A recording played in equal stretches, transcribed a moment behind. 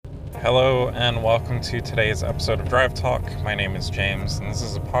Hello and welcome to today's episode of Drive Talk. My name is James, and this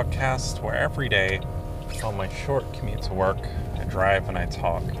is a podcast where every day on my short commute to work, I drive and I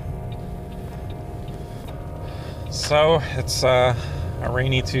talk. So it's a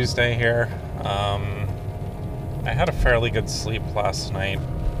rainy Tuesday here. I had a fairly good sleep last night,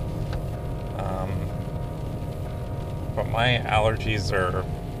 but my allergies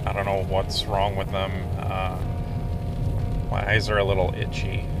I don't know what's wrong with them. My eyes are a little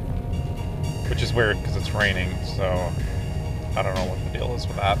itchy, which is weird because it's raining, so I don't know what the deal is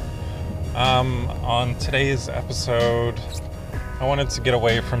with that. On today's episode, I wanted to get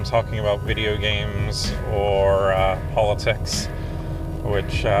away from talking about video games or politics,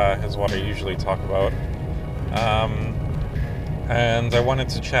 which is what I usually talk about. And I wanted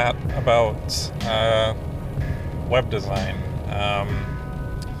to chat about web design.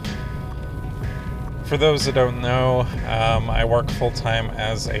 For those that don't know, I work full-time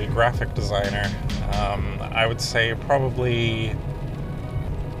as a graphic designer. I would say probably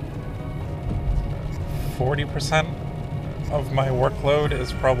 40% of my workload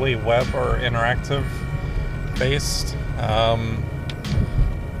is probably web or interactive based.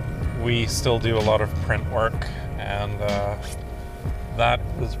 We still do a lot of print work, and that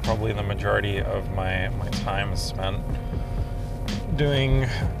is probably the majority of my time is spent doing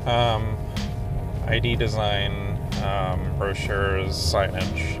ID design, brochures,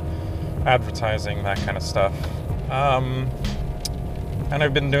 signage, advertising, that kind of stuff. And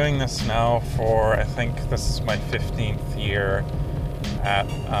I've been doing this now for, I think this is my 15th year at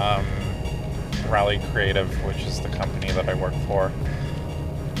Rally Creative, which is the company that I work for.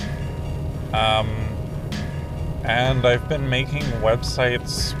 And I've been making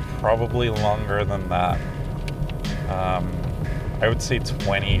websites probably longer than that. I would say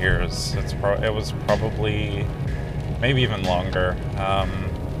 20 years. It was probably maybe even longer. I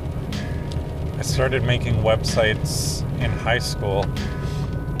started making websites in high school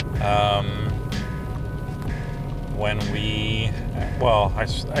when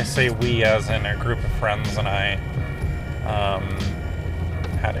I say we as in a group of friends and I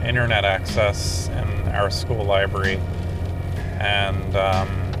had internet access in our school library, and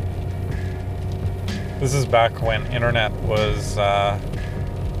this is back when internet was,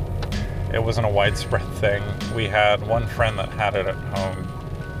 it wasn't a widespread thing. We had one friend that had it at home,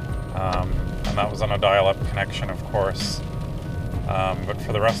 and that was on a dial-up connection, of course. But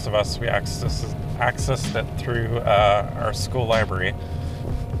for the rest of us, we accessed it through our school library.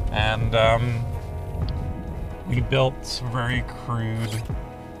 And we built very crude,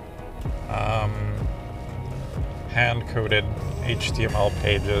 hand-coded HTML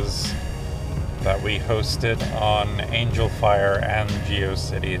pages that we hosted on AngelFire and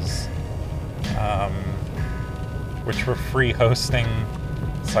GeoCities, which were free hosting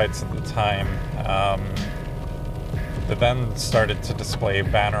sites at the time. They then started to display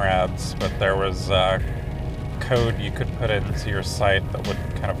banner ads, but there was code you could put into your site that would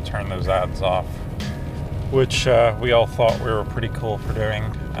kind of turn those ads off, which we all thought we were pretty cool for doing.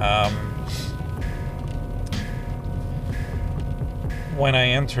 When I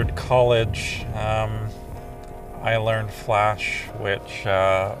entered college, I learned Flash, which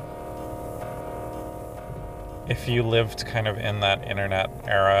if you lived kind of in that internet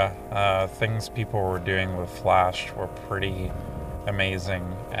era, things people were doing with Flash were pretty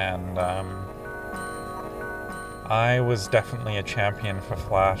amazing, and I was definitely a champion for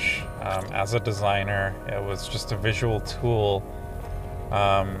Flash. As a designer, it was just a visual tool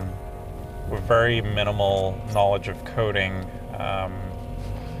with very minimal knowledge of coding.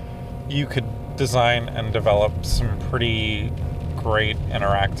 You could design and develop some pretty great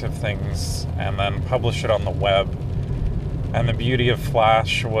interactive things and then publish it on the web. And the beauty of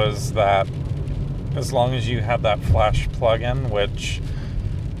Flash was that as long as you had that Flash plugin, which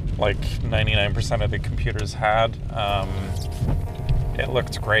like 99% of the computers had, it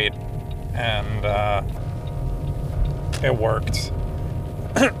looked great and it worked.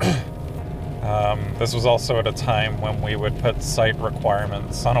 This was also at a time when we would put site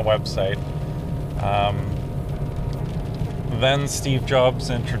requirements on a website. Then Steve Jobs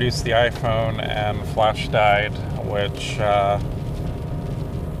introduced the iPhone and Flash died, which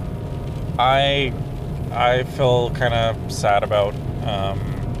I feel kind of sad about.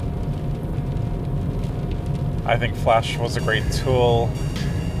 I think Flash was a great tool,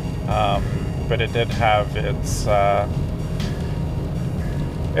 but it did have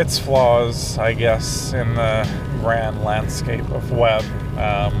its flaws, I guess, in the grand landscape of web.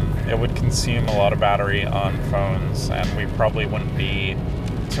 It would consume a lot of battery on phones, and we probably wouldn't be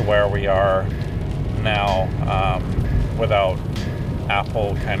to where we are now without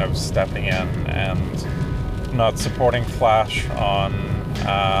Apple kind of stepping in and not supporting Flash on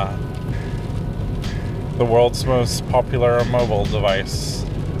the world's most popular mobile device.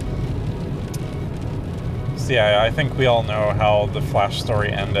 So yeah, I think we all know how the Flash story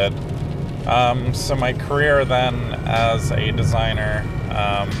ended. So my career then as a designer,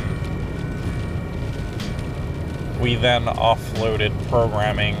 we then offloaded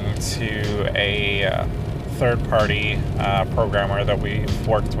programming to a third-party programmer that we've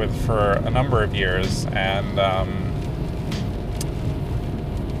worked with for a number of years, and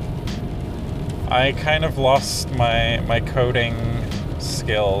I kind of lost my coding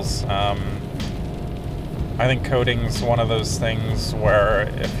skills. I think coding's one of those things where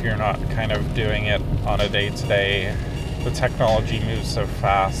if you're not kind of doing it on a day-to-day, the technology moves so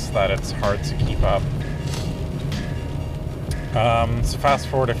fast that it's hard to keep up. So fast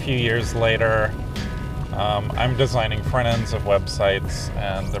forward a few years later, I'm designing front ends of websites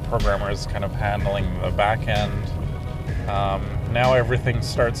and the programmer is kind of handling the back end. Now everything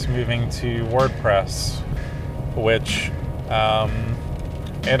starts moving to WordPress, which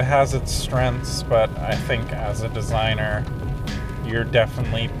it has its strengths, but I think as a designer, you're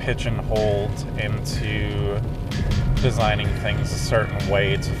definitely pigeonholed into designing things a certain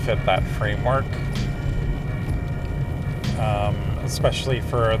way to fit that framework. Especially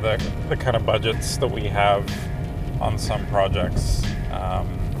for the kind of budgets that we have on some projects.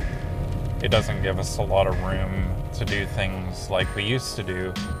 It doesn't give us a lot of room to do things like we used to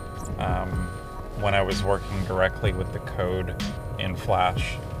do when I was working directly with the code in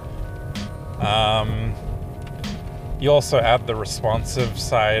Flash. You also add the responsive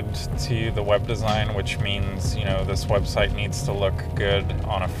side to the web design, which means, you know, this website needs to look good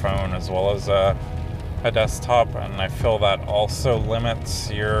on a phone as well as a desktop, and I feel that also limits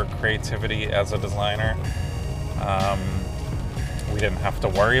your creativity as a designer. We didn't have to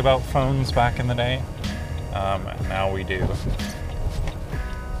worry about phones back in the day, and now we do.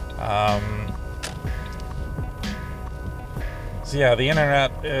 So yeah, the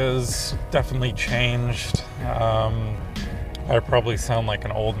internet is definitely changed. I probably sound like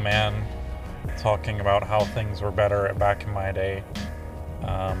an old man talking about how things were better back in my day.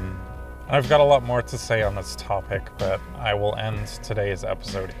 I've got a lot more to say on this topic, but I will end today's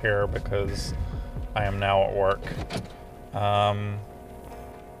episode here because I am now at work.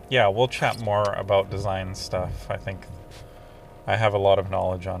 Yeah, we'll chat more about design stuff. I think I have a lot of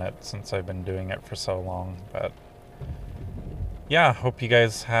knowledge on it since I've been doing it for so long. But yeah, hope you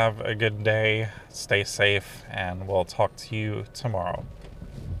guys have a good day, stay safe, and we'll talk to you tomorrow.